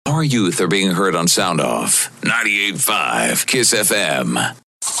Our youth are being heard on Sound Off. 98.5 KISS FM.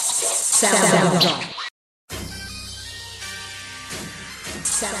 Sound Off.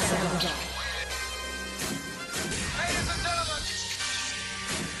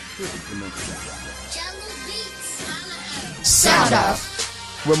 Sound Off.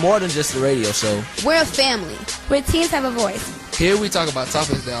 We're more than just a radio show. We're a family where teens have a voice. Here we talk about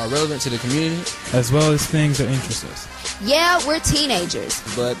topics that are relevant to the community, as well as things that interest us. Yeah, we're teenagers.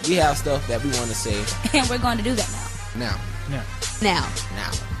 But we have stuff that we want to say. And we're going to do that now. Now.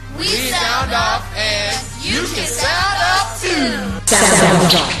 We sound off and you can sound off too.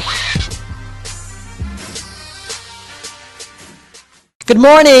 Sound Off. Good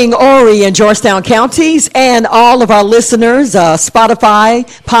morning, Horry and Georgetown counties, and all of our listeners, Spotify,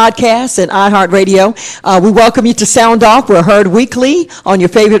 podcasts, and iHeartRadio. We welcome you to Sound Off. We're heard weekly on your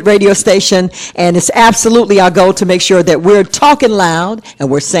favorite radio station, and it's absolutely our goal to make sure that we're talking loud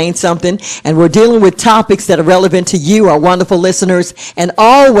and we're saying something, and we're dealing with topics that are relevant to you, our wonderful listeners, and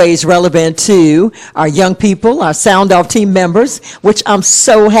always relevant to our young people, our Sound Off team members, which I'm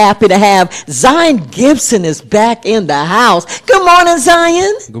so happy to have. Zion Gibson is back in the house. Good morning, Zion.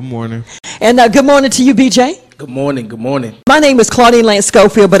 Good morning. And good morning to you, BJ. Good morning. Good morning. My name is Claudine Lance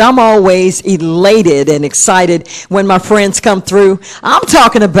Schofield, but I'm always elated and excited when my friends come through. I'm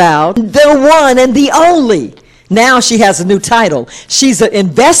talking about the one and the only. Now she has a new title. She's an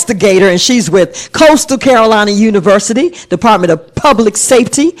investigator, and she's with Coastal Carolina University, Department of Public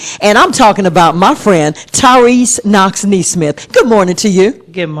Safety. And I'm talking about my friend, Tyrese Knox Neesmith. Good morning to you.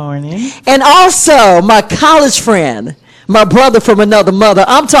 Good morning. And also my college friend, my brother from another mother.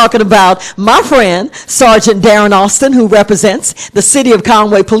 I'm talking about my friend, Sergeant Darren Austin, who represents the City of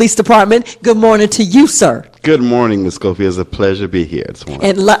Conway Police Department. Good morning to you, sir. Good morning, Ms. Schofield. It's a pleasure to be here this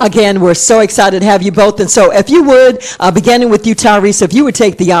morning. And again, we're so excited to have you both. And so if you would, beginning with you, Tyrese, if you would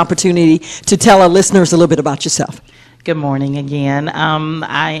take the opportunity to tell our listeners a little bit about yourself. Good morning again.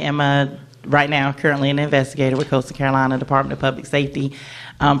 I am right now currently an investigator with Coastal Carolina Department of Public Safety.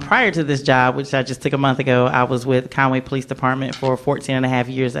 Prior to this job, which I just took a month ago, I was with Conway Police Department for 14 and a half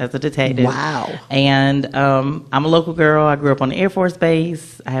years as a detective. Wow. And I'm a local girl. I grew up on the Air Force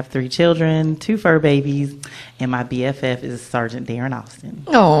Base. I have 3 children, 2 fur babies, and my BFF is Sergeant Darren Austin.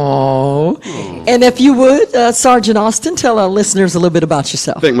 Oh. And if you would, Sergeant Austin, tell our listeners a little bit about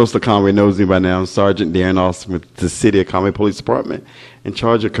yourself. I think most of Conway knows me by now. I'm Sergeant Darren Austin with the City of Conway Police Department, in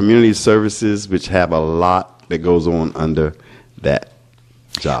charge of community services, which have a lot that goes on under that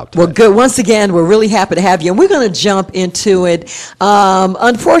job. Well, good. Once again, we're really happy to have you, and we're going to jump into it.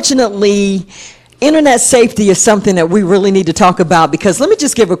 Unfortunately, internet safety is something that we really need to talk about, because let me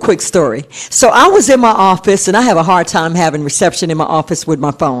just give a quick story. So I was in my office, and I have a hard time having reception in my office with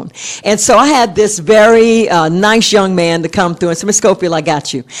my phone. And so I had this very nice young man to come through and say, Ms. Schofield, I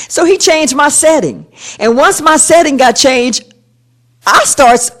got you. So he changed my setting. And once my setting got changed,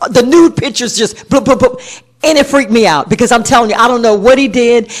 the nude pictures just bloop, bloop, bloop. And it freaked me out, because I'm telling you, I don't know what he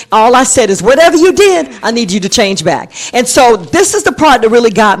did. All I said is, whatever you did, I need you to change back. And so this is the part that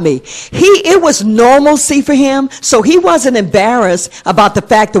really got me. It was normalcy for him, so he wasn't embarrassed about the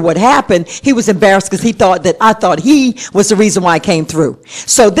fact of what happened. He was embarrassed because I thought he was the reason why I came through.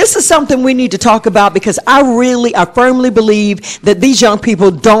 So this is something we need to talk about, because I firmly believe that these young people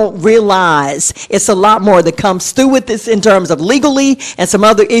don't realize it's a lot more that comes through with this in terms of legally and some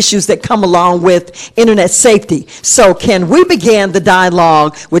other issues that come along with internet safety. So can we begin the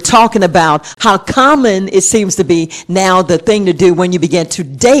dialogue with talking about how common it seems to be now the thing to do when you begin to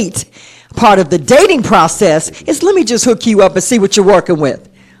date? Part of the dating process is, let me just hook you up and see what you're working with.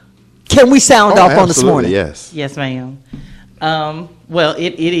 Can we sound off on this morning? Yes. Yes, ma'am. Well,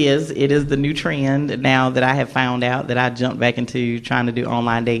 it is the new trend now that I have found out, that I jumped back into trying to do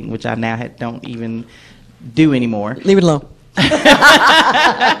online dating, which I now don't even do anymore. Leave it alone.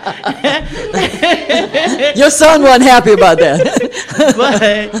 Your son wasn't happy about that. But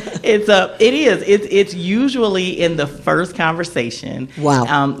it's usually in the first conversation.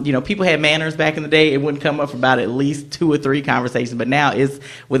 Wow. People had manners back in the day. It wouldn't come up for about at least 2 or 3 conversations, but now it's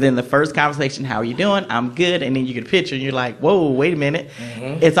within the first conversation. How are you doing? I'm good. And then you get a picture and you're like, whoa, wait a minute.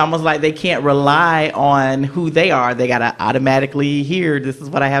 Mm-hmm. It's almost like they can't rely on who they are. They got to automatically hear, this is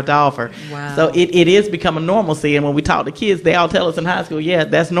what I have to offer. Wow. So it is becoming normalcy. And when we talk to kids, they all tell us in high school, yeah,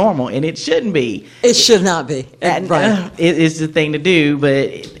 that's normal. And it shouldn't be. It should not be. Right. It's the thing to do, but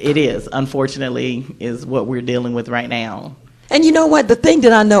it is, unfortunately, is what we're dealing with right now. And you know what? The thing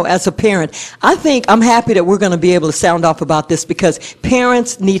that I know as a parent, I'm happy that we're going to be able to sound off about this, because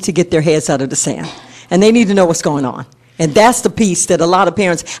parents need to get their heads out of the sand, and they need to know what's going on. And that's the piece that a lot of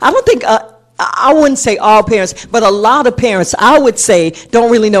parents, I don't think I wouldn't say all parents, but a lot of parents, I would say,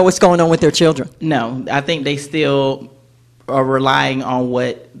 don't really know what's going on with their children. No, I think they still are relying on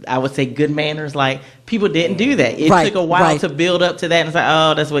what I would say good manners. Like, people didn't do that. It took a while to build up to that, and it's like,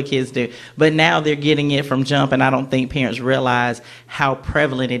 oh, that's what kids do. But now they're getting it from jump, and I don't think parents realize how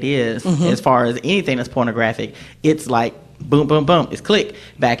prevalent it is as far as anything that's pornographic. It's like, boom, boom, boom. It's click.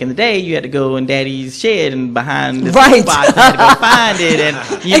 Back in the day, you had to go in daddy's shed and behind the box, you had to go find it,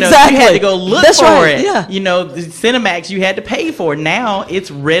 and you had to go look for it. Yeah. The Cinemax you had to pay for. Now it's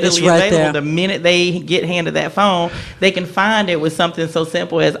readily available. There. The minute they get handed that phone, they can find it with something so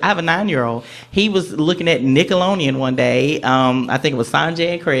simple as, I have a 9-year-old. He was looking at Nickelodeon one day. I think it was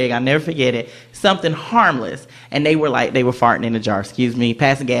Sanjay and Craig. I'll never forget it. Something harmless. And they were farting in the jar,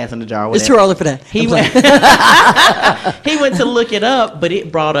 passing gas in the jar. Whatever. It's too early for that. He went to look it up, but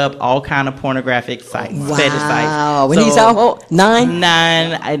it brought up all kind of pornographic sites, fetish sites. Wow. When he's how old? 9?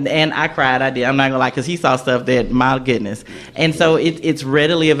 9, and I cried. I did. I'm not gonna lie, because he saw stuff that, my goodness. And so it's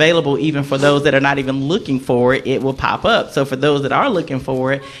readily available, even for those that are not even looking for it. It will pop up. So for those that are looking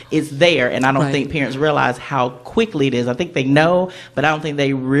for it, it's there. And I don't think parents realize how quickly it is. I think they know, but I don't think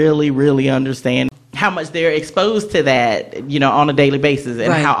they really, really understand how much they're exposed to that, on a daily basis,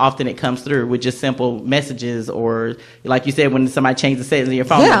 and how often it comes through with just simple messages, or like you said, when somebody changes the settings in your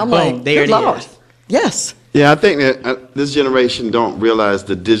phone, boom, there it is. Yes. Yeah, I think that this generation don't realize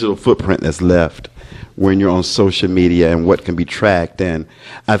the digital footprint that's left when you're on social media and what can be tracked. And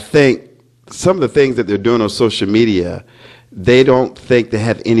I think some of the things that they're doing on social media, they don't think they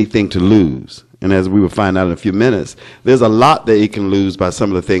have anything to lose. And as we will find out in a few minutes, there's a lot that you can lose by some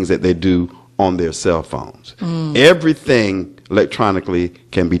of the things that they do on their cell phones. Everything electronically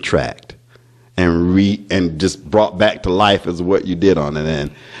can be tracked and just brought back to life as what you did on it.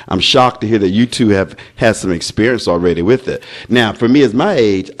 And I'm shocked to hear that you two have had some experience already with it. Now, for me, as my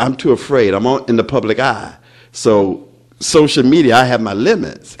age, I'm too afraid. I'm in the public eye. So social media, I have my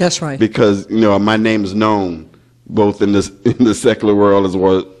limits. That's right. Because, my name is known both in the secular world as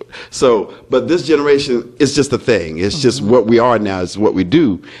well. So, but this generation is just a thing. It's just what we are now. It's what we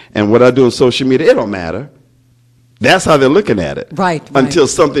do. And what I do on social media, it don't matter. That's how they're looking at it. Right. Until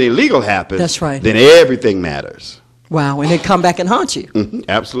something illegal happens. That's right. Then everything matters. Wow. And they come back and haunt you.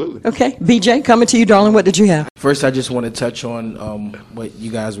 Absolutely. Okay. BJ, coming to you, darling. What did you have? First, I just want to touch on what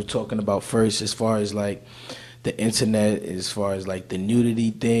you guys were talking about first, as far as like the internet, as far as like the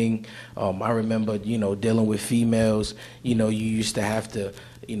nudity thing. I remember, dealing with females, you used to have to,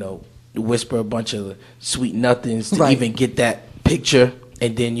 whisper a bunch of sweet nothings to even get that picture,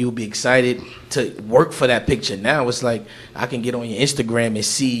 and then you'll be excited to work for that picture. Now it's like I can get on your Instagram and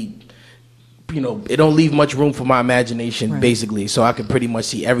see, it don't leave much room for my imagination, basically, so I can pretty much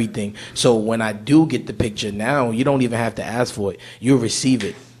see everything. So when I do get the picture now, you don't even have to ask for it. You'll receive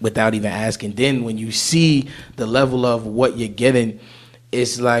it without even asking. Then when you see the level of what you're getting,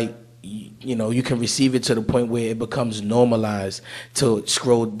 it's like, you can receive it to the point where it becomes normalized to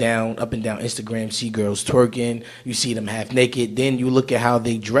scroll down, up and down Instagram, see girls twerking, you see them half naked, then you look at how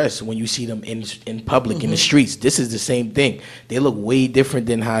they dress when you see them in public, in the streets. This is the same thing. They look way different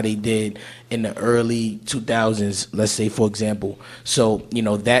than how they did in the early 2000s, let's say, for example. So,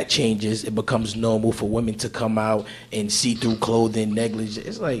 that changes. It becomes normal for women to come out and see-through clothing, negligee.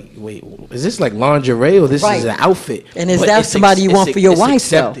 It's like, wait, is this like lingerie, or this is an outfit? And is that somebody you want for your wife,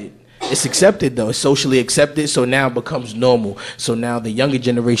 though? It's accepted, though. It's socially accepted, so now it becomes normal. So now the younger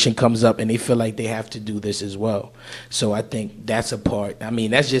generation comes up and they feel like they have to do this as well. So I think that's a part. I mean,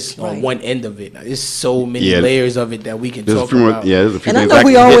 that's just on one end of it. There's so many layers of it that we can talk about. There's a few and I things know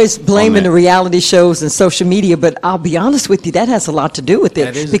we always hit blaming the reality shows and social media, but I'll be honest with you, that has a lot to do with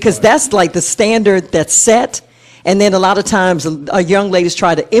it, because that's like the standard that's set. And then a lot of times young ladies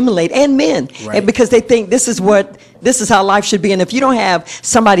try to emulate, and men, and because they think this is how life should be. And if you don't have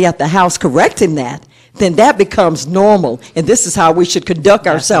somebody at the house correcting that, then that becomes normal. And this is how we should conduct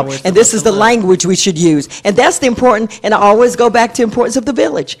ourselves. And this is the language we should use. And that's the important, and I always go back to the importance of the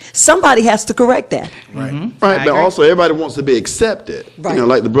village. Somebody has to correct that. Right, but also everybody wants to be accepted. Right.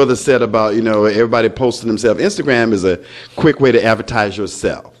 Like the brother said about, everybody posting themselves. Instagram is a quick way to advertise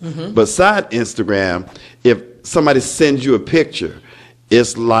yourself. Beside Instagram, if somebody sends you a picture,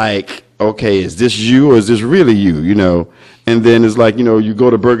 it's like, okay, is this you or is this really you, And then it's like, you go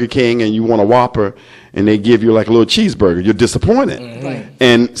to Burger King and you want a Whopper and they give you like a little cheeseburger. You're disappointed.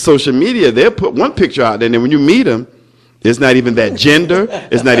 And social media, they'll put one picture out there, and then when you meet them, it's not even that gender,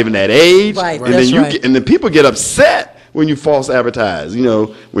 it's not even that age. And then and then people get upset when you false advertise. You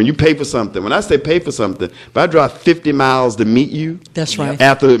know, when you pay for something. When I say pay for something, if I drive 50 miles to meet you, that's right.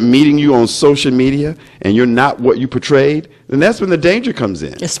 After meeting you on social media and you're not what you portrayed, then that's when the danger comes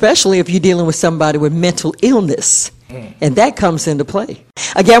in. Especially if you're dealing with somebody with mental illness. And that comes into play.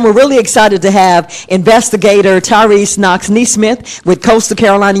 Again, we're really excited to have investigator Tyrese Knox Neesmith with Coastal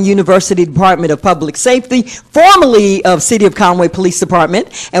Carolina University Department of Public Safety, formerly of City of Conway Police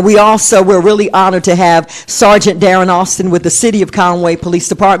Department. And we're really honored to have Sergeant Darren Austin with the City of Conway Police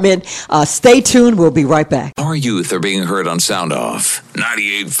Department. Stay tuned. We'll be right back. Our youth are being heard on Sound Off.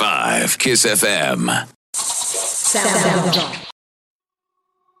 98.5 KISS FM. Sound Off.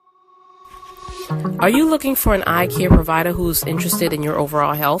 Are you looking for an eye care provider who's interested in your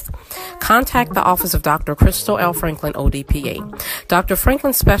overall health? Contact the office of Dr. Crystal L. Franklin, ODPA. Dr.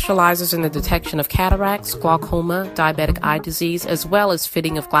 Franklin specializes in the detection of cataracts, glaucoma, diabetic eye disease, as well as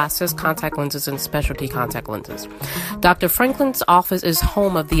fitting of glasses, contact lenses, and specialty contact lenses. Dr. Franklin's office is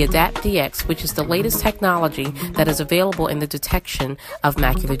home of the Adapt DX, which is the latest technology that is available in the detection of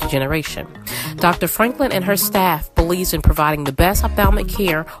macular degeneration. Dr. Franklin and her staff believes in providing the best ophthalmic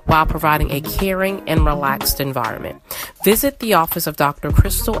care while providing a caring and relaxed environment. Visit the office of Dr.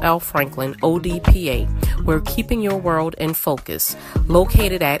 Crystal L. Franklin, ODPA. We're keeping your world in focus.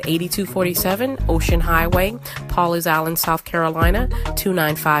 Located at 8247 Ocean Highway, Pawleys Island, South Carolina,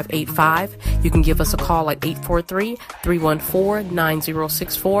 29585. You can give us a call at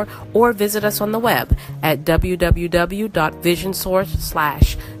 843-314-9064 or visit us on the web at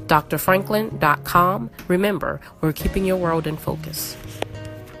www.visionsource/drfranklin.com. Remember, we're keeping your world in focus.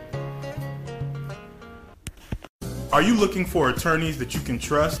 Are you looking for attorneys that you can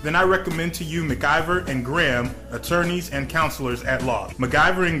trust? Then I recommend to you McIver and Graham, attorneys and counselors at law.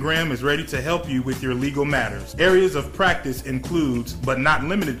 McIver and Graham is ready to help you with your legal matters. Areas of practice includes, but not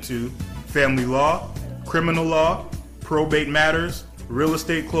limited to, family law, criminal law, probate matters, real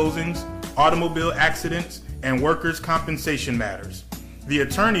estate closings, automobile accidents, and workers' compensation matters. The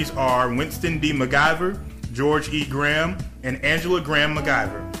attorneys are Winston D. McIver, George E. Graham, and Angela Graham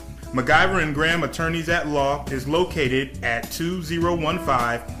McIver. McIver and Graham Attorneys at Law is located at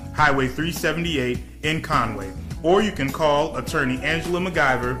 2015 Highway 378 in Conway. Or you can call attorney Angela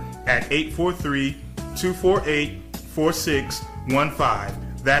McIver at 843-248-4615.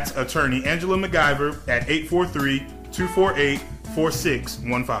 That's attorney Angela McIver at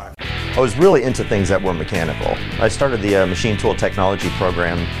 843-248-4615. I was really into things that were mechanical. I started the machine tool technology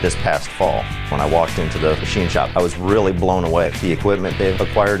program this past fall. When I walked into the machine shop, I was really blown away. The equipment they've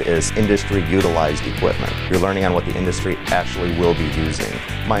acquired is industry utilized equipment. You're learning on what the industry actually will be using.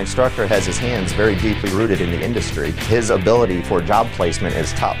 My instructor has his hands very deeply rooted in the industry. His ability for job placement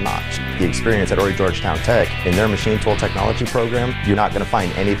is top notch. The experience at Horry Georgetown Tech in their machine tool technology program, you're not going to find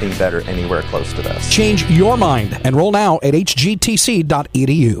anything better anywhere close to this. Change your mind. Enroll now at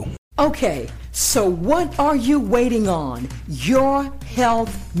hgtc.edu. Okay, so what are you waiting on? Your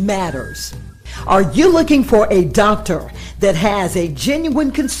health matters. Are you looking for a doctor that has a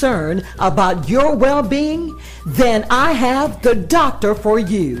genuine concern about your well-being? Then I have the doctor for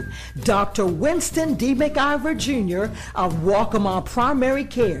you. Dr. Winston D. McIver Jr. of Waccamaw Primary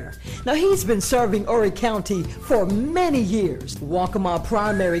Care. Now, he's been serving Horry County for many years. Waccamaw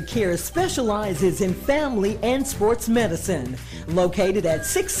Primary Care specializes in family and sports medicine. Located at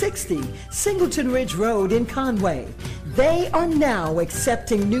 660 Singleton Ridge Road in Conway. They are now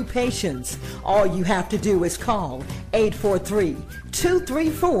accepting new patients. All you have to do is call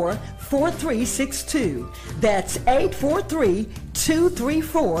 843-234-4362. That's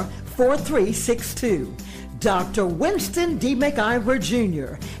 843-234-4362. Dr. Winston D. McIver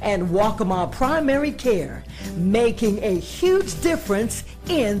Jr. and Waccamaw Primary Care, making a huge difference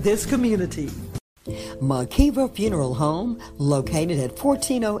in this community. McKeever Funeral Home, located at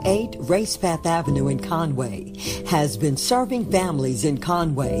 1408 Racepath Avenue in Conway, has been serving families in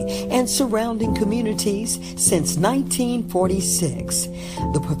Conway and surrounding communities since 1946.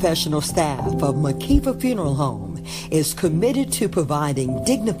 The professional staff of McKeever Funeral Home is committed to providing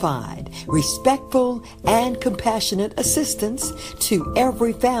dignified, respectful, and compassionate assistance to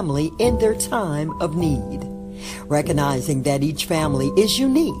every family in their time of need. Recognizing that each family is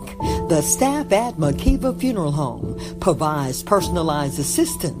unique, the staff at McKeever Funeral Home provides personalized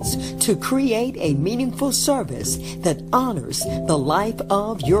assistance to create a meaningful service that honors the life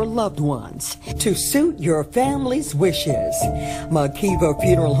of your loved ones to suit your family's wishes. McKeever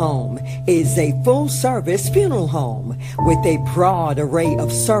Funeral Home is a full-service funeral home with a broad array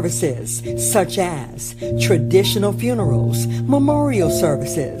of services such as traditional funerals, memorial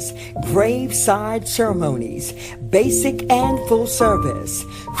services, graveside ceremonies, services, basic and full service,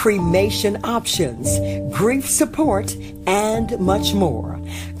 cremation options, grief support, and much more.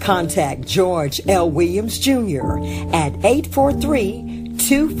 Contact George L. Williams Jr. at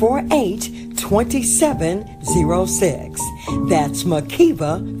 843-248-2706. That's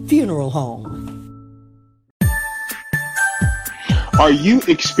Makiva Funeral Home. Are you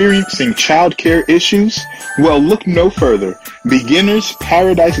experiencing childcare issues? Well, look no further. Beginners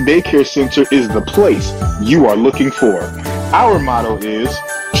Paradise Daycare Center is the place you are looking for. Our motto is,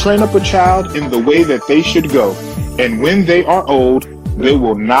 train up a child in the way that they should go, and when they are old, they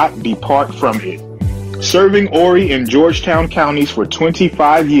will not depart from it. Serving Horry and Georgetown counties for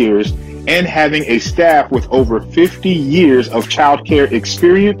 25 years and having a staff with over 50 years of childcare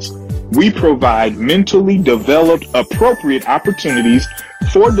experience, we provide mentally developed, appropriate opportunities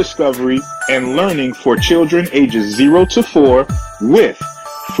for discovery and learning for children ages 0 to 4 with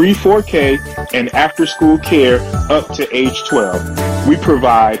free 4K and after-school care up to age 12. We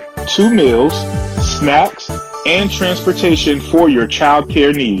provide 2 meals, snacks, and transportation for your child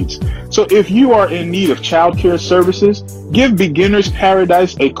care needs. So if you are in need of child care services, give Beginners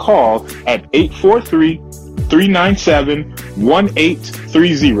Paradise a call at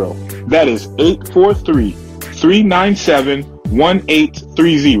 843-397-1830. That is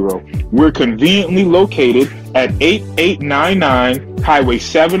 843-397-1830. We're conveniently located at 8899 Highway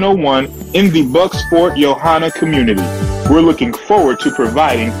 701 in the Bucksport, Johanna community. We're looking forward to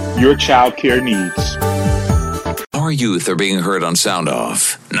providing your child care needs. Our youth are being heard on Sound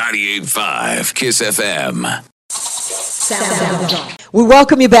Off. 98.5 KISS FM. Sound Off. We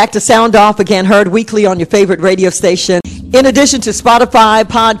welcome you back to Sound Off, again heard weekly on your favorite radio station. In addition to Spotify,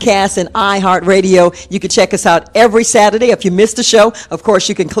 podcasts, and iHeartRadio, you can check us out every Saturday. If you missed the show, of course,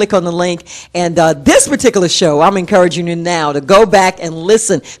 you can click on the link. And this particular show, I'm encouraging you now to go back and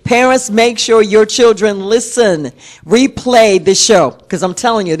listen. Parents, make sure your children listen. Replay this show, because I'm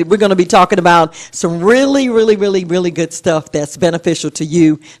telling you that we're going to be talking about some really, really, really, really good stuff that's beneficial to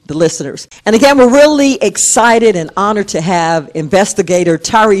you, the listeners. And again, we're really excited and honored to have investigator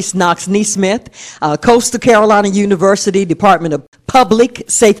Tyrese Knox Neesmith, Coastal Carolina University Department of Public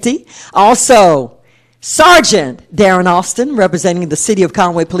Safety. Also, Sergeant Darren Austin, representing the City of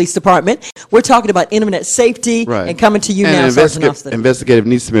Conway Police Department. We're talking about internet safety and coming to you now, Sergeant Austin. Investigative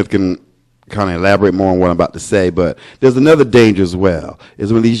Neesmith can kind of elaborate more on what I'm about to say, but there's another danger as well,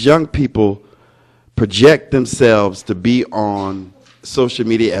 is when these young people project themselves to be on social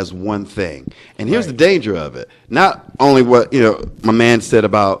media as one thing. And here's the danger of it. Not only what, my man said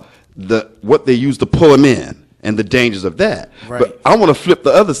about what they use to pull them in, and the dangers of that. Right. But I want to flip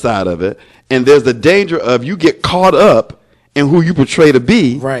the other side of it, and there's the danger of you get caught up in who you portray to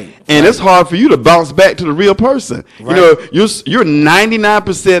be, and it's hard for you to bounce back to the real person. You're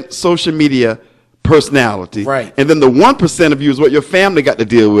 99% social media personality, and then the 1% of you is what your family got to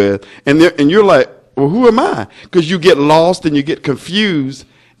deal with, and you're like, well, who am I? Because you get lost and you get confused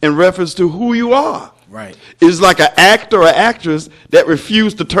in reference to who you are. Right. It's like an actor or actress that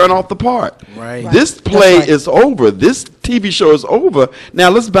refused to turn off the part. Right. This play is over. This TV show is over. Now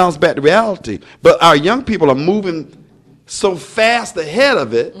let's bounce back to reality. But our young people are moving so fast ahead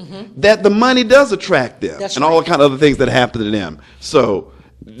of it that the money does attract them and all the kind of other things that happen to them. So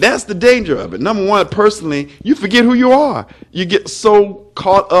that's the danger of it. Number one, personally, you forget who you are. You get so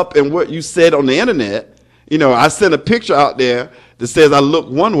caught up in what you said on the internet. I sent a picture out there that says I look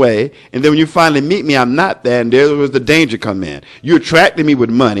one way, and then when you finally meet me, I'm not that, and there was the danger come in. You attracted me with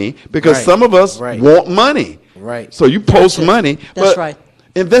money because some of us want money. Right. So you post money. That's right.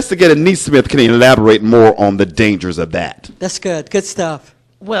 Investigator Neesmith can elaborate more on the dangers of that. That's good. Good stuff.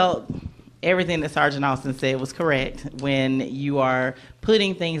 Well, everything that Sergeant Austin said was correct. When you are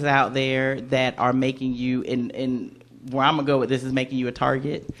putting things out there that are making you, in where I'm going to go with this is making you a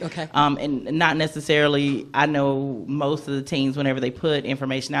target. Okay. And not necessarily, I know most of the teens, whenever they put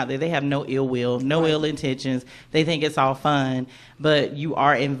information out there, they have no ill will, no ill intentions. They think it's all fun. But you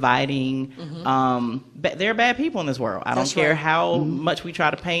are inviting, there are bad people in this world. I don't care how much we try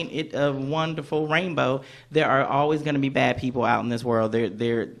to paint it a wonderful rainbow. There are always going to be bad people out in this world.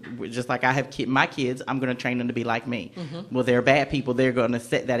 They're just like I have my kids, I'm going to train them to be like me. Well, they're bad people. They're going to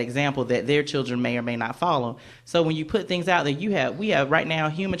set that example that their children may or may not follow. So when you put things out there, we have right now,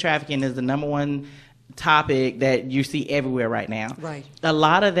 human trafficking is the number one topic that you see everywhere right now. Right. A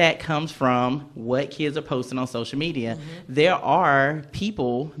lot of that comes from what kids are posting on social media. There are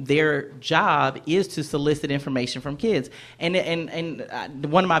people, their job is to solicit information from kids. And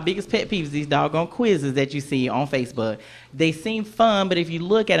one of my biggest pet peeves, these doggone quizzes that you see on Facebook. They seem fun, but if you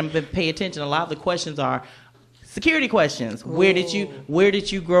look at them and pay attention, a lot of the questions are, Security questions. Where did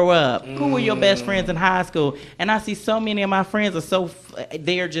you grow up? Who were your best friends in high school? And I see so many of my friends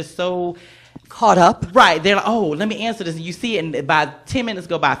they are just so caught up. Right. They're like, oh, let me answer this. And you see it, and by 10 minutes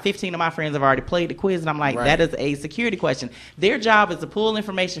go by, 15 of my friends have already played the quiz. And I'm like, that is a security question. Their job is to pull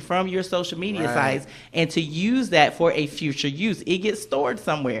information from your social media sites and to use that for a future use. It gets stored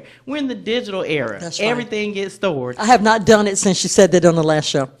somewhere. We're in the digital era. That's right. Everything gets stored. I have not done it since you said that on the last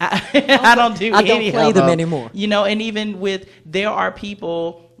show. I don't do I don't any play of them anymore. You know, and even there are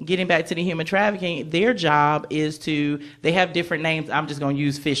people, getting back to the human trafficking, their job is they have different names. I'm just going to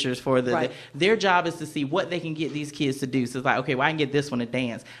use Fishers for their job is to see what they can get these kids to do. So it's like, okay, well, I can get this one to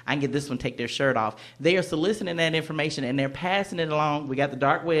dance. I can get this one to take their shirt off. They are soliciting that information and they're passing it along. We got the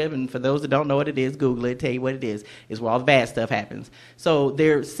dark web, and for those that don't know what it is, Google it, tell you what it is. It's where all the bad stuff happens. So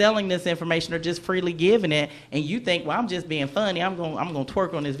they're selling this information or just freely giving it, and you think, well, I'm just being funny. I'm going to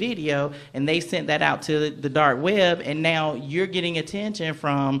twerk on this video, and they sent that out to the dark web, and now you're getting attention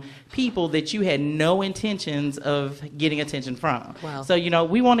from people that you had no intentions of getting attention from. Wow. So,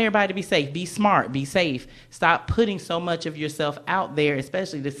 we want everybody to be safe, be smart, be safe. Stop putting so much of yourself out there,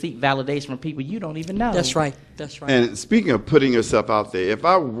 especially to seek validation from people you don't even know. That's right. That's right. And speaking of putting yourself out there, if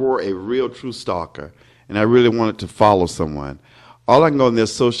I were a real true stalker and I really wanted to follow someone, all I can go on their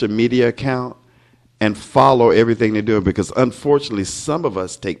social media account and follow everything they're doing, because unfortunately some of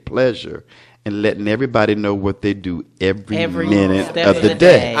us take pleasure in letting everybody know what they do every minute of the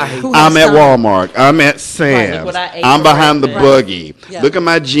day. I'm at Walmart. I'm at Sam's. I'm behind the buggy. Yeah. Look at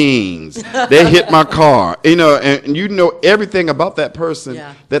my jeans. They hit my car. And you know everything about that person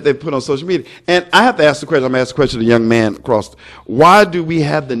that they put on social media. And I have to ask the question. I'm going to ask the question to the young man across. Why do we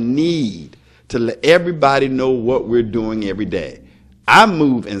have the need to let everybody know what we're doing every day? I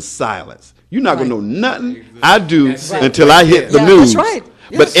move in silence. You're not going to know nothing I do until I hit the news. That's right.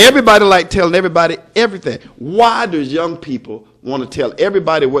 But everybody like telling everybody everything. Why does young people want to tell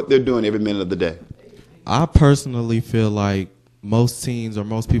everybody what they're doing every minute of the day? I personally feel like most teens or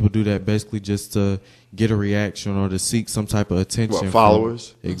most people do that basically just to get a reaction or to seek some type of attention. What,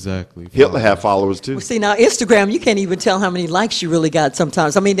 followers? Exactly. Hitler had followers too. Well, see, now Instagram, you can't even tell how many likes you really got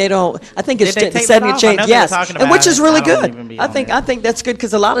sometimes. I mean, they don't. I think it's setting a change. Yes, and which is really good. I think that's good,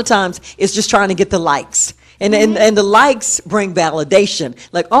 because a lot of times it's just trying to get the likes. And the likes bring validation.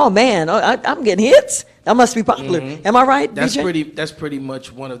 Like, oh man, I'm getting hits. That must be popular. Am I right, BJ? That's pretty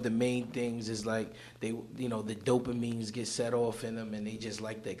much one of the main things. Is like the dopamines get set off in them, and they just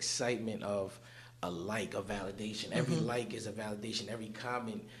like the excitement of a like, a validation. Every like is a validation. Every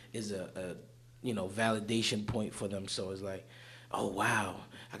comment is a validation point for them. So it's like, oh wow,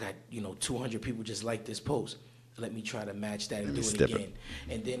 I got 200 people just like this post. Let me try to match that and do it again.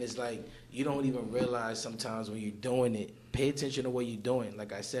 And then it's like, you don't even realize sometimes when you're doing it, pay attention to what you're doing.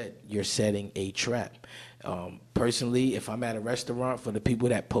 Like I said, you're setting a trap. Personally, if I'm at a restaurant, for the people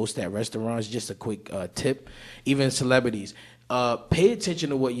that post at restaurants, just a quick tip, even celebrities, pay attention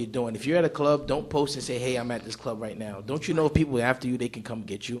to what you're doing. If you're at a club, don't post and say, hey, I'm at this club right now. Don't you know if people are after you, they can come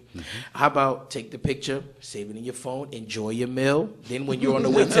get you? How about take the picture, save it in your phone, enjoy your meal. Then when you're on the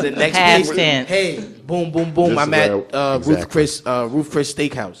way to the next place, hey, boom, boom, boom, I'm at Ruth Chris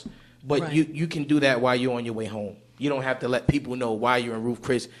Steakhouse. But you can do that while you're on your way home. You don't have to let people know why you're in Ruth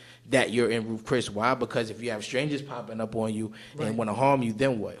Chris, that you're in Ruth Chris. Why? Because if you have strangers popping up on you and want to harm you,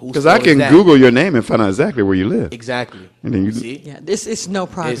 then what? Because I can Google your name and find out exactly where you live. Exactly. And then you see? Yeah, this is no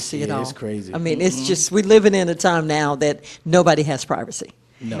privacy at all. It's crazy. I mean, it's just, we're living in a time now that nobody has privacy.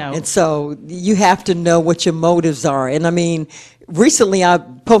 No. And so you have to know what your motives are. And I mean, recently I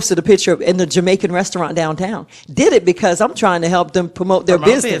posted a picture in the Jamaican restaurant downtown. Did it because I'm trying to help them promote their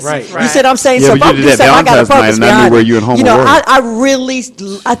business. Right. You said I'm saying, Yeah, so but you did that I got a Valentine's night purpose and I knew behind where it. you and Homer You know,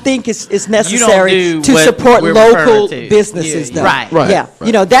 were. I think it's necessary do to what support we're local referring to. businesses. Yeah, though. right. Yeah,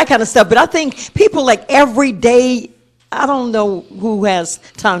 you know, that kind of stuff. But I think people like every day, I don't know who has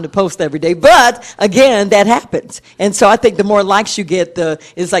time to post every day, but again, that happens. And so I think the more likes you get,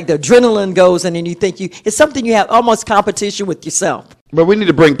 it's like the adrenaline goes, and then you think it's something you have almost competition with yourself. But we need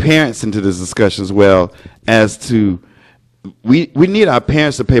to bring parents into this discussion as well, as to we need our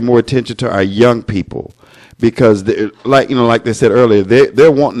parents to pay more attention to our young people, because like they said earlier,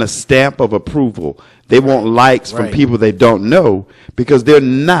 they're wanting a stamp of approval. They want likes from people they don't know because they're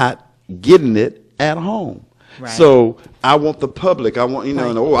not getting it at home. Right. So I want the public. I want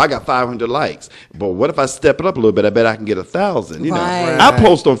I got 500 likes, but what if I step it up a little bit? I bet I can get 1,000. You know, I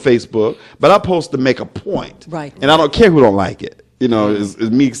post on Facebook, but I post to make a point. Right. And I don't care who don't like it. You know, it's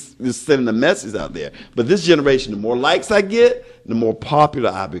me just sending a message out there. But this generation, the more likes I get, the more popular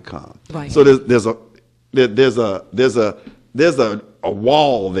I become. Right. So there's a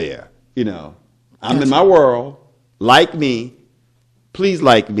wall there. You know, I'm in my world. like me, please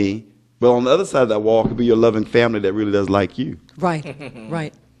like me, but on the other side of that wall could be your loving family that really does like you. Right,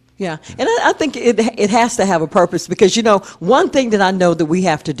 right. Yeah, and I think it has to have a purpose because, one thing that I know that we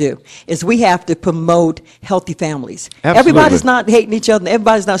have to do is we have to promote healthy families. Absolutely. Everybody's not hating each other.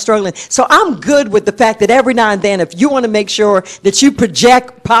 Everybody's not struggling. So I'm good with the fact that every now and then, if you want to make sure that you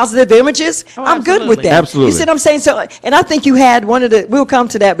project positive images, I'm good with that. Absolutely. You see what I'm saying? So, and I think you had we'll come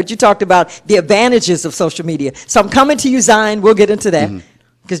to that, but you talked about the advantages of social media. So I'm coming to you, Zion. We'll get into that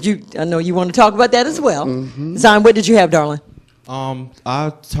because I know you want to talk about that as well. Zion, what did you have, darling?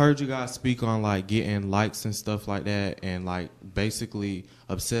 I heard you guys speak on like getting likes and stuff like that and like basically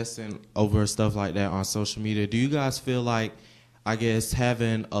obsessing over stuff like that on social media. Do you guys feel like, I guess,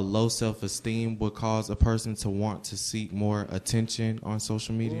 having a low self-esteem would cause a person to want to seek more attention on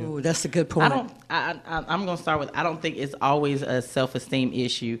social media? Ooh, that's a good point. I'm going to start with, I don't think it's always a self-esteem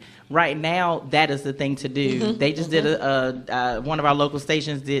issue. Right now, that is the thing to do. They just did one of our local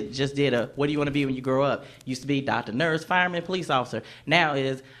stations did a, what do you want to be when you grow up? Used to be doctor, nurse, fireman, police officer. Now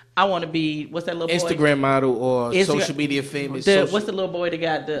is, I want to be, what's that little boy? Instagram model or social media famous. What's the little boy that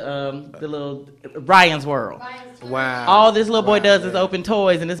got the little Ryan's World? Wow. All this little boy does is open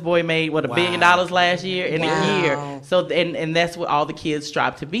toys, and this boy made, $1 billion last year in a year. So, and that's what all the kids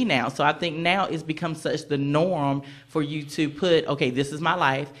strive to be now. So I think now it's become such the norm for you to put, okay, this is my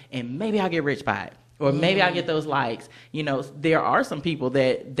life, and maybe I'll get rich by it. Or maybe I'll get those likes. There are some people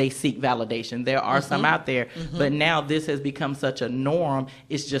that they seek validation. There are some out there. But now this has become such a norm.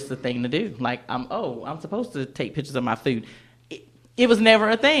 It's just a thing to do. Like, I'm supposed to take pictures of my food. It was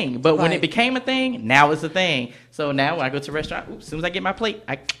never a thing. But when it became a thing, now it's a thing. So now when I go to a restaurant, as soon as I get my plate,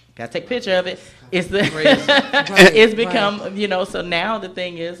 I got to take a picture of it. It's become, so now the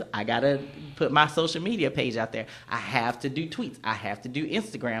thing is, I got to put my social media page out there. I have to do tweets. I have to do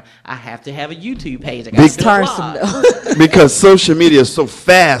Instagram. I have to have a YouTube page. I got to do a blog. Because social media is so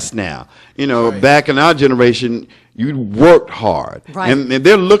fast now. Back in our generation, you worked hard. Right. And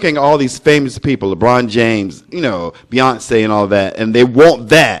they're looking at all these famous people, LeBron James, Beyonce and all that, and they want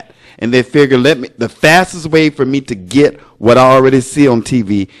that. And they figure, the fastest way for me to get what I already see on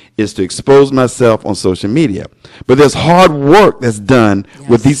TV is to expose myself on social media. But there's hard work that's done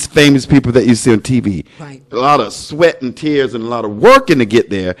with these famous people that you see on TV. Right. A lot of sweat and tears and a lot of working to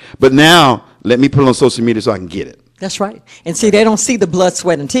get there. But now, let me put it on social media so I can get it. That's right. And see, they don't see the blood,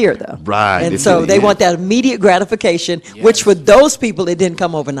 sweat, and tear, though. Right. And so they want that immediate gratification, which for those people, it didn't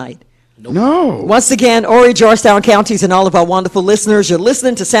come overnight. Nope. No. Once again, Horry, Georgetown counties, and all of our wonderful listeners, you're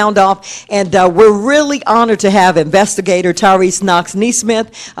listening to Sound Off, and we're really honored to have investigator Tyrese Knox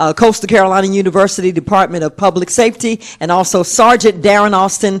Neesmith, Coastal Carolina University Department of Public Safety, and also Sergeant Darren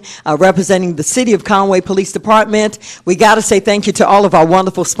Austin, representing the City of Conway Police Department. We got to say thank you to all of our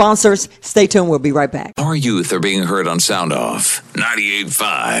wonderful sponsors. Stay tuned. We'll be right back. Our youth are being heard on Sound Off,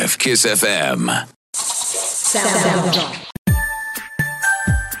 98.5 KISS FM. Sound Off.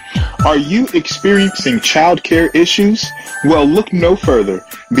 Are you experiencing childcare issues? Well, look no further.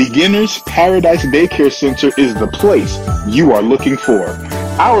 Beginners Paradise Daycare Center is the place you are looking for.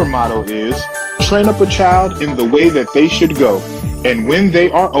 Our motto is, train up a child in the way that they should go, and when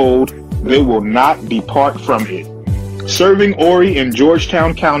they are old, they will not depart from it. Serving Horry and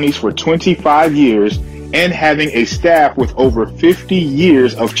Georgetown counties for 25 years and having a staff with over 50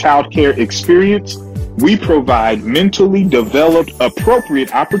 years of childcare experience, we provide mentally developed,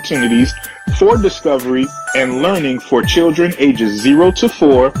 appropriate opportunities for discovery and learning for children ages 0 to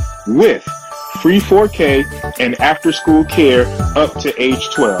 4 with free 4K and after-school care up to age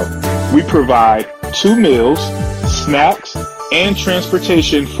 12. We provide 2 meals, snacks, and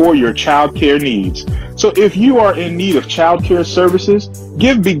transportation for your child care needs. So if you are in need of child care services,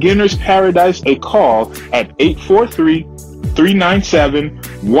 give Beginners Paradise a call at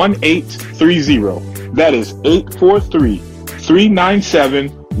 843-397-1830. That is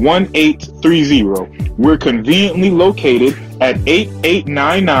 843-397-1830. We're conveniently located at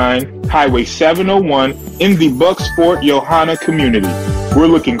 8899 Highway 701 in the Bucksport, Johanna community. We're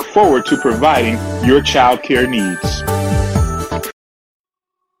looking forward to providing your child care needs.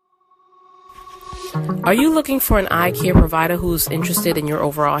 Are you looking for an eye care provider who's interested in your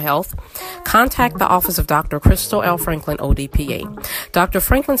overall health? Contact the office of Dr. Crystal L. Franklin, ODPA. Dr.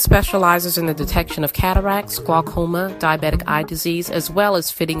 Franklin specializes in the detection of cataracts, glaucoma, diabetic eye disease, as well as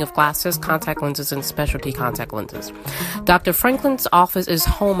fitting of glasses, contact lenses, and specialty contact lenses. Dr. Franklin's office is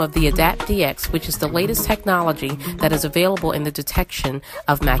home of the Adapt DX, which is the latest technology that is available in the detection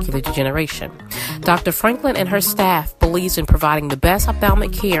of macular degeneration. Dr. Franklin and her staff believes in providing the best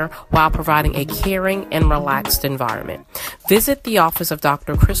ophthalmic care while providing a caring and relaxed environment. Visit the office of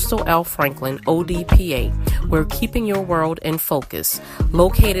Dr. Crystal L. Franklin Franklin, ODPA. We're keeping your world in focus.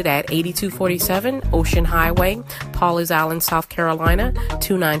 Located at 8247 Ocean Highway, Pawleys Island, South Carolina,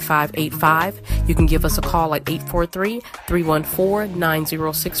 29585. You can give us a call at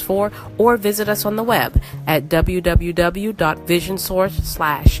 843-314-9064 or visit us on the web at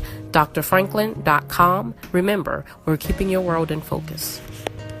www.visionsource/drfranklin.com. Remember, we're keeping your world in focus.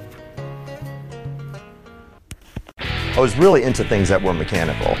 I was really into things that were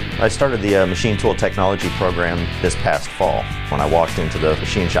mechanical. I started the machine tool technology program this past fall. When I walked into the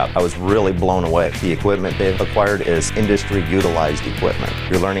machine shop, I was really blown away. The equipment they've acquired is industry utilized equipment.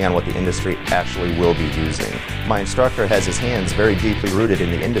 You're learning on what the industry actually will be using. My instructor has his hands very deeply rooted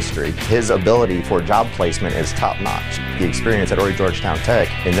in the industry. His ability for job placement is top notch. The experience at Horry Georgetown Tech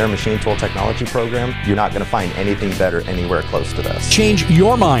in their machine tool technology program, you're not going to find anything better anywhere close to this. Change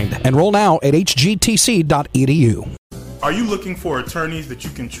your mind. Enroll now at hgtc.edu. Are you looking for attorneys that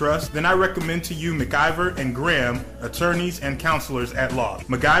you can trust? Then I recommend to you McIver and Graham, attorneys and counselors at law.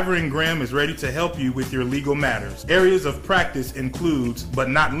 McIver and Graham is ready to help you with your legal matters. Areas of practice includes,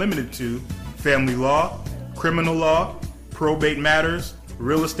 but not limited to, family law, criminal law, probate matters,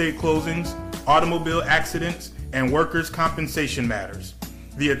 real estate closings, automobile accidents, and workers' compensation matters.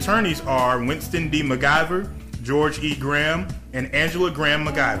 The attorneys are Winston D. McIver, George E. Graham, and Angela Graham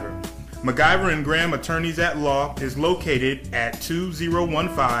McIver. McIver and Graham Attorneys at Law is located at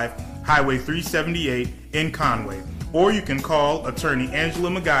 2015 Highway 378 in Conway. Or you can call attorney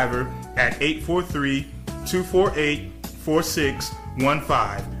Angela McIver at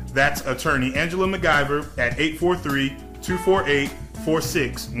 843-248-4615. That's attorney Angela McIver at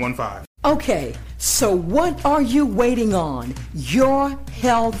 843-248-4615. Okay, so what are you waiting on? Your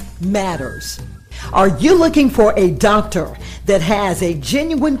health matters. Are you looking for a doctor that has a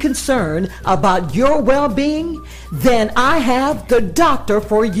genuine concern about your well-being? Then I have the doctor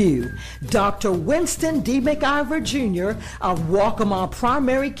for you. Dr. Winston D. McIver Jr. of Waccamaw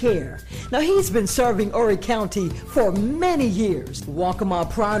Primary Care. Now, he's been serving Horry County for many years.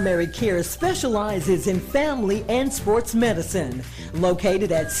 Waccamaw Primary Care specializes in family and sports medicine,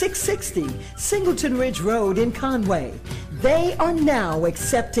 located at 660 Singleton Ridge Road in Conway. They are now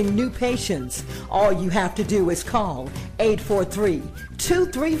accepting new patients. All you have to do is call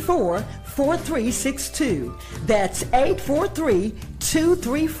 843-234-4362. That's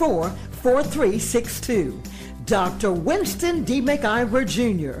 843-234-4362. Dr. Winston D. McIver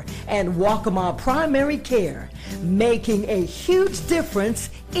Jr. and Waccamaw Primary Care, making a huge difference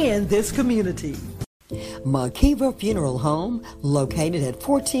in this community. McKeever Funeral Home, located at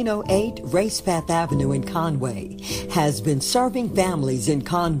 1408 Racepath Avenue in Conway, has been serving families in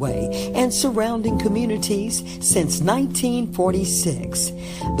Conway and surrounding communities since 1946.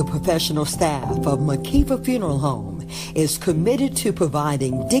 The professional staff of McKeever Funeral Home is committed to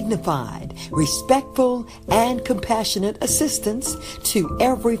providing dignified, respectful, and compassionate assistance to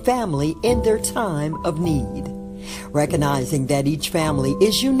every family in their time of need. Recognizing that each family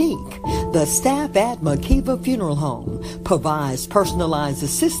is unique, the staff at McKeever Funeral Home provides personalized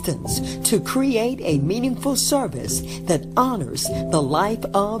assistance to create a meaningful service that honors the life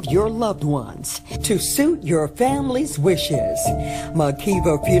of your loved ones to suit your family's wishes.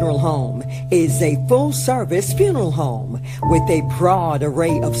 McKeever Funeral Home is a full-service funeral home with a broad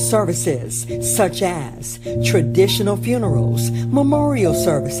array of services such as traditional funerals, memorial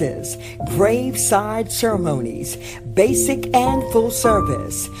services, graveside ceremonies, basic and full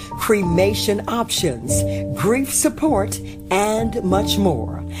service, cremation options, grief support, and much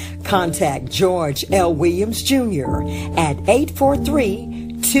more. Contact George L. Williams Jr. at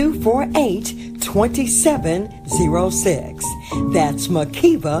 843-248-2706. That's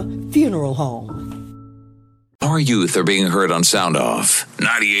McKeever Funeral Home. Our youth are being heard on Sound Off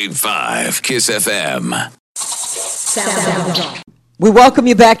 98.5 KISS FM. Sound Off. We welcome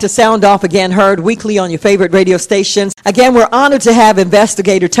you back to Sound Off, again heard weekly on your favorite radio stations. Again, we're honored to have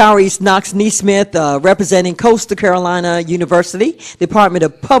investigator Tyrese Knox Neesmith representing Coastal Carolina University, Department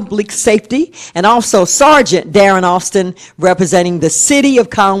of Public Safety, and also Sergeant Darren Austin representing the City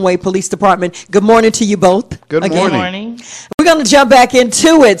of Conway Police Department. Good morning to you both. Good morning. We're going to jump back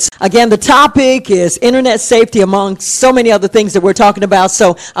into it. Again, the topic is internet safety among so many other things that we're talking about.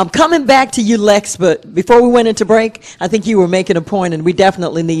 So I'm coming back to you, Lex, but before we went into break, I think you were making a point, and we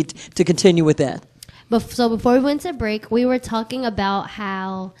definitely need to continue with that. So before we went to break, we were talking about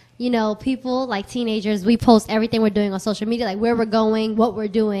how, you know, people like teenagers, we post everything we're doing on social media, like where we're going, what we're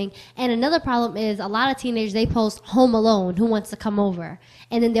doing. And another problem is a lot of teenagers, they post home alone, who wants to come over.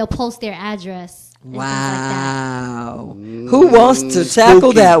 And then they'll post their address. Wow. Who wants to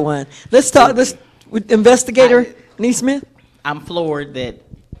tackle that one? Let's talk, investigator Neesmith. I'm floored that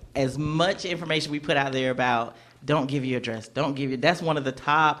as much information we put out there about don't give your address, that's one of the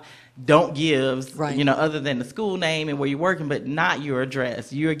top don't gives, other than the school name and where you're working, but not your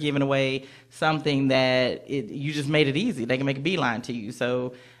address. You're giving away something that you just made it easy. They can make a beeline to you.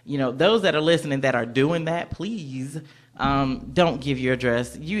 So, those that are listening that are doing that, please don't give your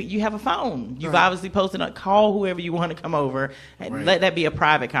address. You have a phone. You've obviously posted call whoever you want to come over. And let that be a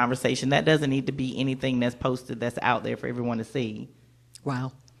private conversation. That doesn't need to be anything that's posted that's out there for everyone to see.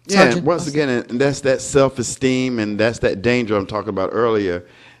 Wow. Yeah, and once again, and that's that self-esteem, and that's that danger I'm talking about earlier,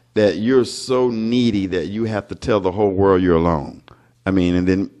 that you're so needy that you have to tell the whole world you're alone. I mean, and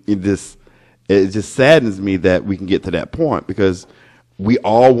then it just saddens me that we can get to that point, because we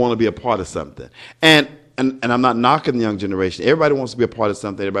all want to be a part of something. And I'm not knocking the young generation. Everybody wants to be a part of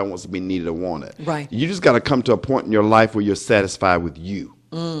something. Everybody wants to be needed or wanted. Right. You just got to come to a point in your life where you're satisfied with you.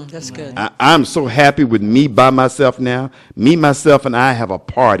 That's good. I'm so happy with me by myself now. Me, myself, and I have a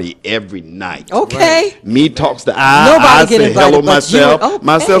party every night. Okay. Right. Me talks to I. Nobody I get say invited hello but myself. you. Okay.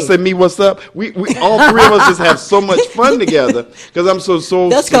 Myself say me, what's up? We all three of us just have so much fun together, because I'm so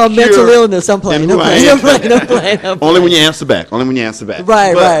That's secure called mental illness. I'm playing. I'm playing. Only when you answer back. Only when you answer back.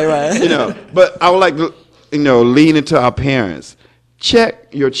 Right. But I would like to, lean into our parents. Check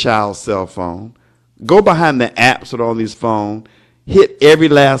your child's cell phone. Go behind the apps that are on these phones. Hit every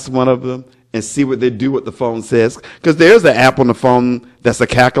last one of them and see what they do, what the phone says. Because there's an app on the phone that's a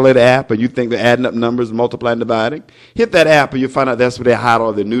calculator app, and you think they're adding up numbers, multiplying, dividing. Hit that app, and you find out that's where they hide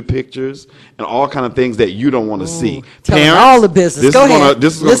all their nude pictures and all kind of things that you don't want to see. Tell them all the business. Go ahead.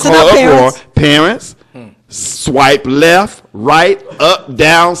 This is going to call up for parents. Swipe left, right, up,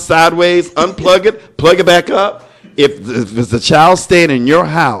 down, sideways, unplug it, plug it back up. If it's a child staying in your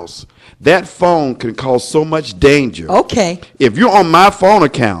house, that phone can cause so much danger. Okay. If you're on my phone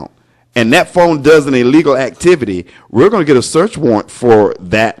account and that phone does an illegal activity, we're going to get a search warrant for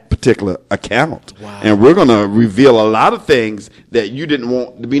that particular account. Wow. And we're going to reveal a lot of things that you didn't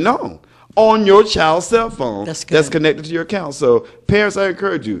want to be known on your child's cell phone that's connected to your account. So parents, I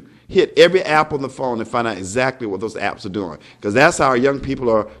encourage you, hit every app on the phone and find out exactly what those apps are doing, because that's how our young people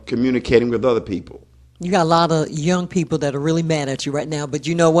are communicating with other people. You got a lot of young people that are really mad at you right now, but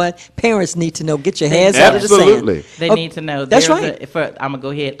you know what? Parents need to know. Get your heads out of the sand. They need to know. That's right. I'm going to go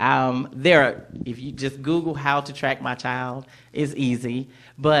ahead. If you just Google how to track my child, it's easy.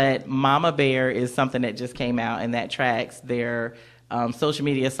 But Mama Bear is something that just came out, and that tracks their social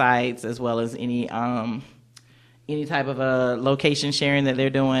media sites as well as any type of location sharing that they're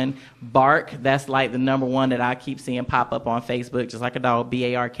doing. Bark, that's like the number one that I keep seeing pop up on Facebook, just like a dog,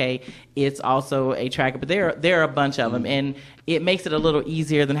 BARK. It's also a tracker, but there are a bunch of them, and it makes it a little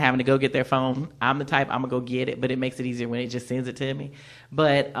easier than having to go get their phone. I'm the type, I'm going to go get it, but it makes it easier when it just sends it to me.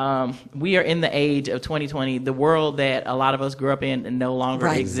 But we are in the age of 2020, the world that a lot of us grew up in no longer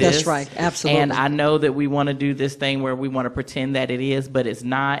exists. That's right, absolutely. And I know that we want to do this thing where we want to pretend that it is, but it's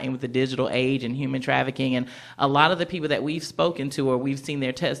not. And with the digital age and human trafficking, and a lot of the people that we've spoken to or we've seen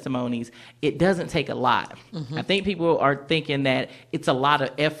their testimonies, it doesn't take a lot. Mm-hmm. I think people are thinking that it's a lot of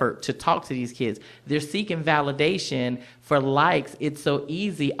effort to talk to these kids. They're seeking validation for likes. It's so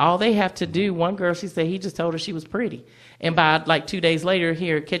easy. All they have to do, one girl, she said he just told her she was pretty. And by like 2 days later,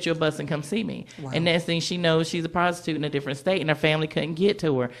 here, catch your bus and come see me. Wow. And next thing she knows, she's a prostitute in a different state, and her family couldn't get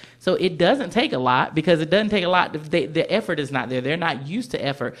to her. So it doesn't take a lot, because it doesn't take a lot. The effort is not there. They're not used to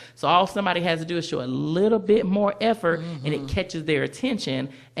effort. So all somebody has to do is show a little bit more effort, and it catches their attention,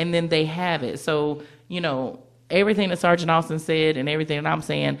 and then they have it. So, everything that Sergeant Austin said and everything that I'm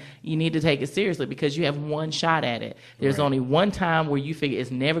saying, you need to take it seriously, because you have one shot at it. There's only one time where you figure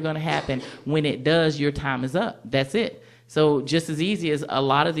it's never going to happen. When it does, your time is up. That's it. So just as easy as a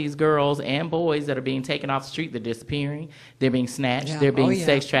lot of these girls and boys that are being taken off the street, they're disappearing, they're being snatched, they're being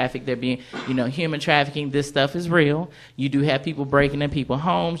sex trafficked, they're being, human trafficking. This stuff is real. You do have people breaking in people's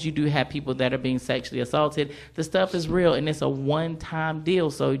homes. You do have people that are being sexually assaulted. The stuff is real, and it's a one-time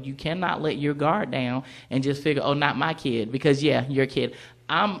deal. So you cannot let your guard down and just figure, oh, not my kid, because, yeah, your kid.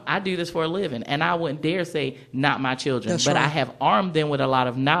 I do this for a living, and I wouldn't dare say not my children. That's but right. I have armed them with a lot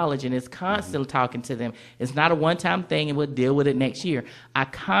of knowledge, and it's constantly talking to them. It's not a one-time thing, and we'll deal with it next year. I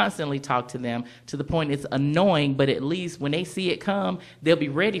constantly talk to them to the point it's annoying, but at least when they see it come, they'll be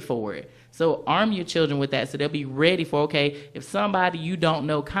ready for it. So arm your children with that, so they'll be ready for, okay, if somebody you don't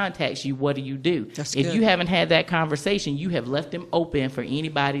know contacts you, what do you do? That's if good. You haven't had that conversation, you have left them open for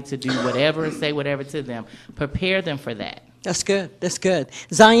anybody to do whatever and say whatever to them. Prepare them for that. That's good. That's good.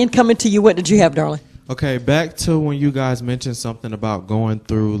 Zion, coming to you. What did you have, darling? Okay, back to when you guys mentioned something about going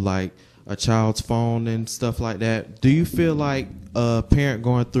through like a child's phone and stuff like that. Do you feel like a parent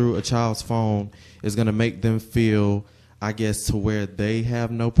going through a child's phone is going to make them feel, I guess, to where they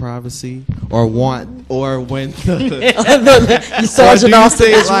have no privacy or want, or when Sergeant Austin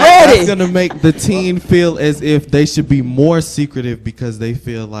is ready. That's gonna make the teen feel as if they should be more secretive because they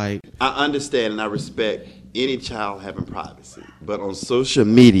feel like. I understand and I respect any child having privacy, but on social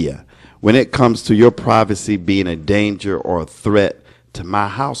media, when it comes to your privacy being a danger or a threat to my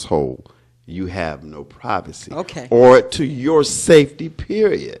household, you have no privacy. Okay. Or to your safety,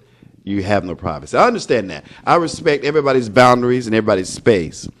 period. You have no privacy. I understand that. I respect everybody's boundaries and everybody's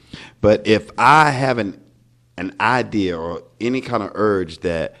space. But if I have an idea or any kind of urge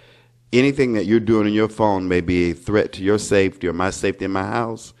that anything that you're doing on your phone may be a threat to your safety or my safety in my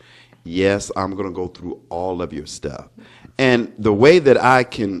house, yes, I'm going to go through all of your stuff. And the way that I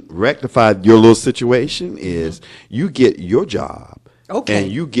can rectify your little situation is you get your job. Okay.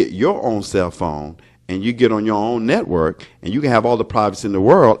 And you get your own cell phone and you get on your own network and you can have all the privacy in the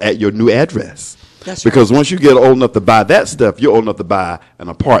world at your new address. That's because right. once you get old enough to buy that stuff, you're old enough to buy an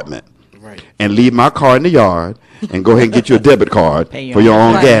apartment. Right. And leave my car in the yard and go ahead and get you a debit card for your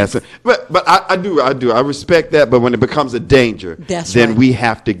own gas. But I do. I respect that. But when it becomes a danger, then we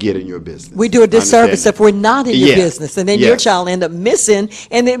have to get in your business. We do a disservice if we're not in your business. And then your child end up missing.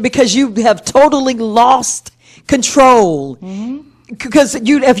 And then because you have totally lost control. Because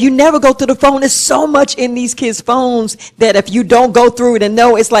if you never go through the phone, there's so much in these kids' phones that if you don't go through it and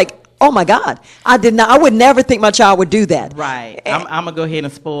know, it's like, oh my God, I would never think my child would do that. Right. I'm gonna go ahead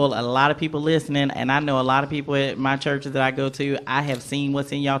and spoil a lot of people listening, and I know a lot of people at my churches that I go to. I have seen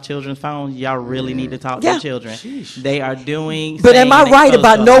what's in y'all children's phones. Y'all really need to talk to your children. They are doing. But am I right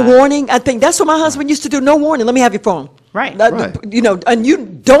about no warning? I think that's what my husband used to do. No warning. Let me have your phone. Right. You know, and you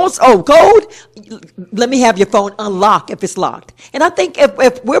don't, code, let me have your phone unlocked if it's locked. And I think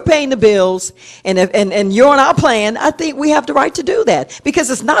if we're paying the bills and you're on our plan, I think we have the right to do that. Because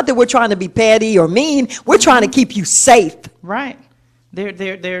it's not that we're trying to be petty or mean. We're trying to keep you safe. Right. There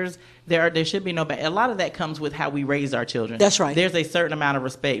should be no, a lot of that comes with how we raise our children. That's right. There's a certain amount of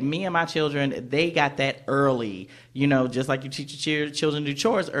respect. Me and my children, they got that early. You know, just like you teach your children to do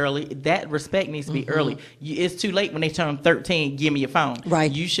chores early, that respect needs to be early. It's too late when they turn 13, give me your phone. Right.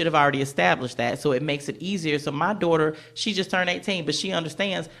 You should have already established that, so it makes it easier. So my daughter, she just turned 18, but she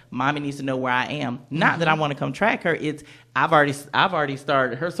understands mommy needs to know where I am. Not that I want to come track her. It's I've already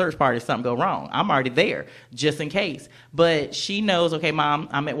started her search party if something go wrong. I'm already there just in case. But she knows, okay, Mom,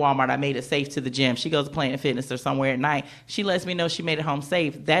 I'm at Walmart. I made it safe to the gym. She goes to Planet Fitness or somewhere at night. She lets me know she made it home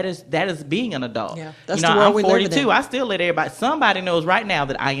safe. That is being an adult. Yeah, that's you know, the world I'm we 42. live in. I still let somebody knows right now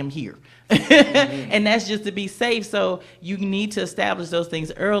that I am here. And that's just to be safe. So you need to establish those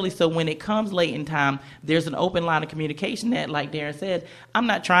things early, so when it comes late in time, there's an open line of communication that, like Darren said, I'm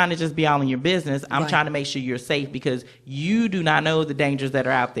not trying to just be all in your business. I'm trying to make sure you're safe, because you do not know the dangers that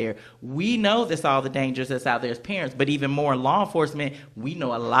are out there. We know that's all the dangers that's out there as parents, but even more in law enforcement, we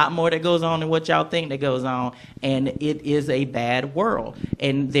know a lot more that goes on than what y'all think that goes on. And it is a bad world,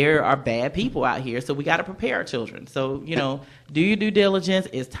 and there are bad people out here, so we got to prepare our children. So, you know, do your due diligence.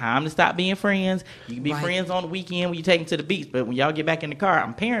 It's time to stop being friends. You can be friends on the weekend when you take them to the beach, but when y'all get back in the car,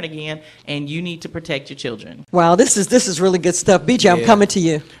 I'm parent again, and you need to protect your children. Wow, this is really good stuff. BJ, I'm coming to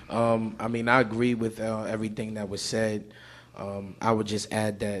you. I mean, I agree with everything that was said. I would just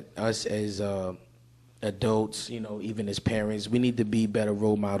add that us as adults, you know, even as parents, we need to be better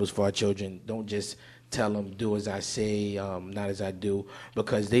role models for our children. Don't just tell them, do as I say, not as I do,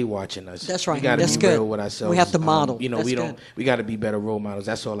 because they watching us. That's right. We got to be real with ourselves. We have to model. You know, That's we got to be better role models.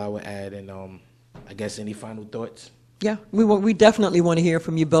 That's all I would add. And I guess any final thoughts? Yeah, we definitely want to hear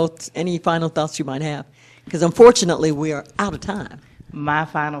from you both. Any final thoughts you might have? Because unfortunately, we are out of time. My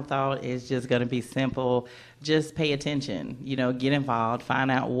final thought is just going to be simple. Just pay attention, you know, get involved, find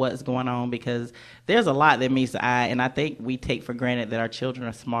out what's going on, because there's a lot that meets the eye, and I think we take for granted that our children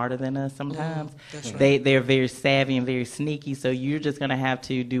are smarter than us sometimes. That's right. They're very savvy and very sneaky, so you're just going to have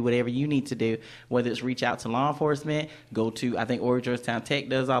to do whatever you need to do, whether it's reach out to law enforcement, go to, I think Oregon Georgetown Tech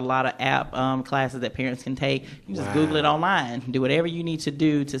does a lot of app classes that parents can take. You just Google it online. Do whatever you need to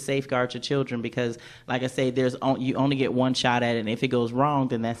do to safeguard your children, because, like I say, you only get one shot at it, and if it goes wrong,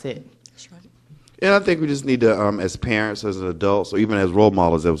 then that's it. That's right. And I think we just need to, as parents, as adults, or even as role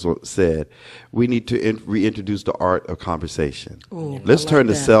models, as was said, we need to reintroduce the art of conversation. Ooh, Let's turn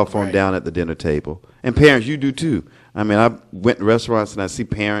the cell phone down at the dinner table. And parents, you do too. I mean, I went to restaurants and I see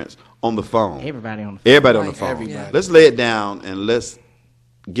parents on the phone. Everybody on the phone. Everybody on the phone. Everybody. Let's lay it down and let's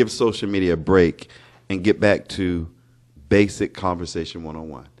give social media a break and get back to basic conversation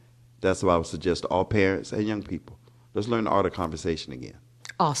one-on-one. That's what I would suggest to all parents and young people. Let's learn the art of conversation again.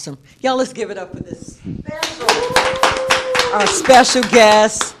 Awesome. Y'all, let's give it up for this our special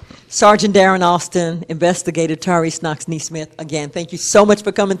guest, Sergeant Darren Austin, Investigator Tyrese Knox-Neesmith. Again, thank you so much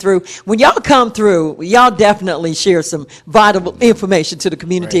for coming through. When y'all come through, y'all definitely share some vital information to the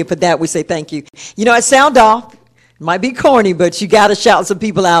community, and for that we say thank you. You know, at Sound Off, might be corny, but you got to shout some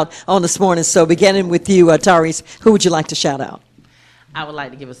people out on this morning. So beginning with you, Tyrese, who would you like to shout out? I would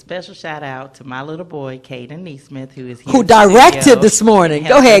like to give a special shout out to my little boy, Caden Neesmith, who is here. Who directed this morning.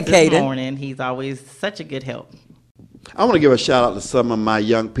 Go ahead, Caden. He's always such a good help. I want to give a shout out to some of my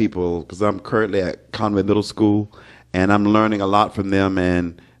young people because I'm currently at Conway Middle School and I'm learning a lot from them,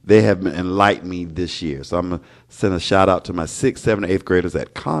 and they have enlightened me this year. So I'm going to send a shout out to my 6th, 7th, 8th graders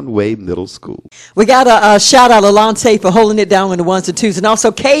at Conway Middle School. We got a shout out Alante for holding it down on the ones and twos. And also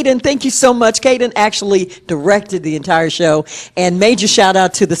Caden, thank you so much. Caden actually directed the entire show. And major shout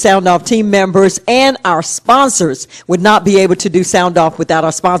out to the Sound Off team members and our sponsors. Would not be able to do Sound Off without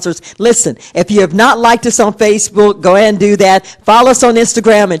our sponsors. Listen, if you have not liked us on Facebook, go ahead and do that. Follow us on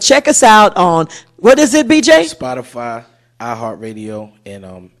Instagram and check us out on, what is it, BJ? Spotify, iHeartRadio,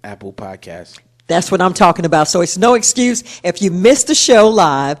 and Apple Podcasts. That's what I'm talking about. So it's no excuse. If you missed the show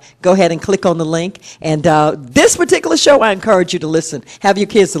live, go ahead and click on the link. And this particular show, I encourage you to listen. Have your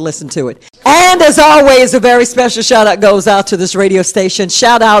kids to listen to it. And as always, a very special shout out goes out to this radio station.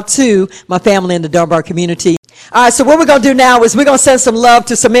 Shout out to my family in the Dunbar community. All right, so what we're going to do now is we're going to send some love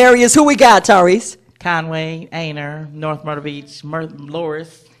to some areas. Who we got, Tyrese? Conway, Aner, North Myrtle Beach,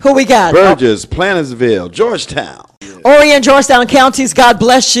 Loris. Who we got? Burgess, Plantersville, Georgetown. Horry and Georgetown counties, God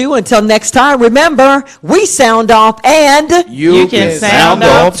bless you. Until next time, remember, we sound off and you can sound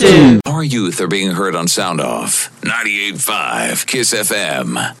off too. Our youth are being heard on Sound Off. 98.5 KISS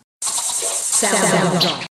FM. Sound off.